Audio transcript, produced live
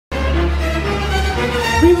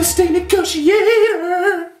Real Estate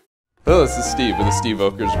Negotiator! Hello, this is Steve with the Steve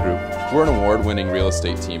Volkers Group. We're an award-winning real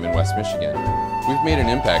estate team in West Michigan. We've made an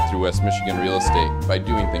impact through West Michigan real estate by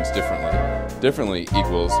doing things differently. Differently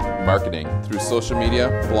equals marketing through social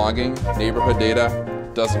media, blogging, neighborhood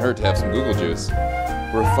data. Doesn't hurt to have some Google juice.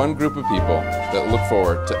 We're a fun group of people that look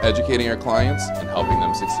forward to educating our clients and helping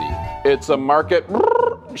them succeed. It's a market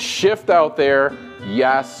shift out there.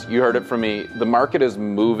 Yes, you heard it from me. The market is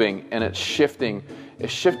moving and it's shifting.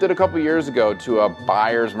 It shifted a couple years ago to a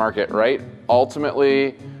buyer's market, right?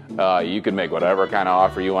 Ultimately, you could make whatever kind of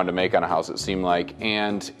offer you wanted to make on a house, it seemed like.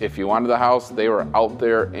 And if you wanted the house, they were out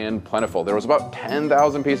there and plentiful. There was about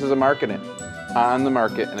 10,000 pieces of marketing on the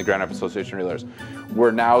market in the Grand Rapids Association of Realtors.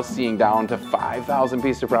 We're now seeing down to 5,000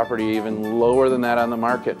 pieces of property, even lower than that on the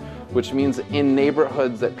market, which means in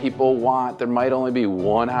neighborhoods that people want, there might only be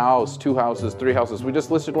one house, two houses, three houses. We just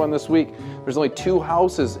listed one this week. There's only 2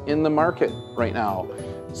 houses in the market right now.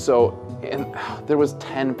 So, and there was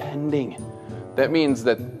 10 pending. That means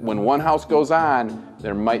that when one house goes on,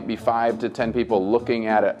 there might be 5 to 10 people looking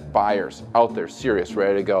at it, buyers out there, serious,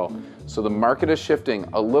 ready to go. So the market is shifting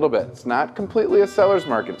a little bit. It's not completely a seller's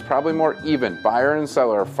market. It's probably more even. Buyer and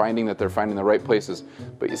seller are finding that they're finding the right places,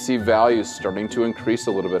 but you see values starting to increase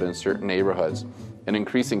a little bit in certain neighborhoods and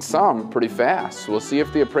increasing some pretty fast. So we'll see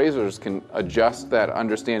if the appraisers can adjust that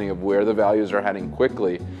understanding of where the values are heading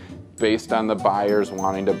quickly based on the buyers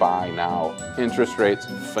wanting to buy now. Interest rates,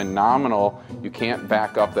 phenomenal. You can't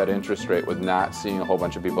back up that interest rate with not seeing a whole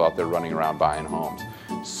bunch of people out there running around buying homes.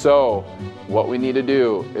 So what we need to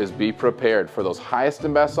do is be prepared for those highest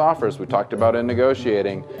and best offers we talked about in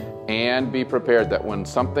negotiating, and be prepared that when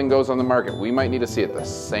something goes on the market, we might need to see it the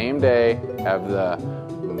same day, have the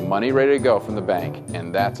money ready to go from the bank,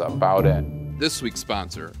 and that's about it. This week's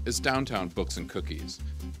sponsor is Downtown Books and Cookies.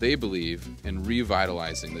 They believe in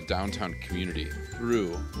revitalizing the downtown community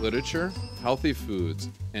through literature, healthy foods,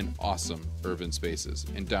 and awesome urban spaces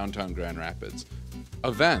in downtown Grand Rapids.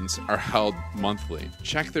 Events are held monthly.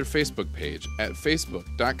 Check their Facebook page at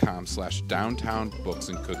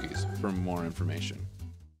facebook.com/downtownbooksandcookies for more information.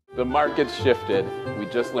 The market's shifted. We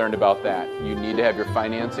just learned about that. You need to have your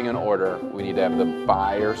financing in order. We need to have the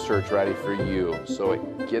buyer search ready for you so it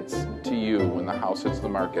gets to you when the house hits the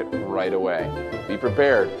market right away. Be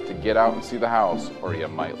prepared to get out and see the house, or you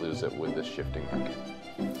might lose it with this shifting market.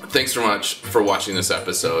 Thanks so much for watching this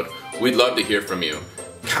episode. We'd love to hear from you.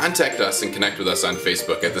 Contact us and connect with us on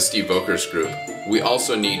Facebook at the Steve Volkers Group. We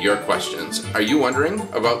also need your questions. Are you wondering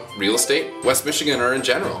about real estate, West Michigan, or in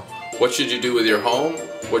general? What should you do with your home?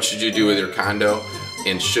 What should you do with your condo?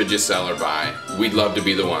 And should you sell or buy? We'd love to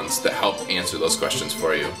be the ones that help answer those questions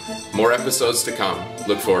for you. More episodes to come.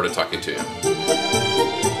 Look forward to talking to you.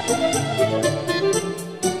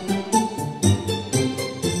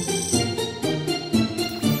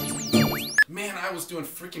 Man, I was doing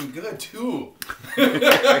freaking good too.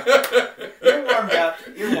 You're warmed up.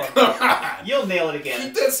 You're warmed up. You'll nail it again.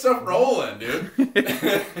 Keep that stuff rolling, dude.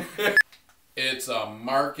 It's a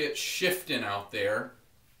market shifting out there.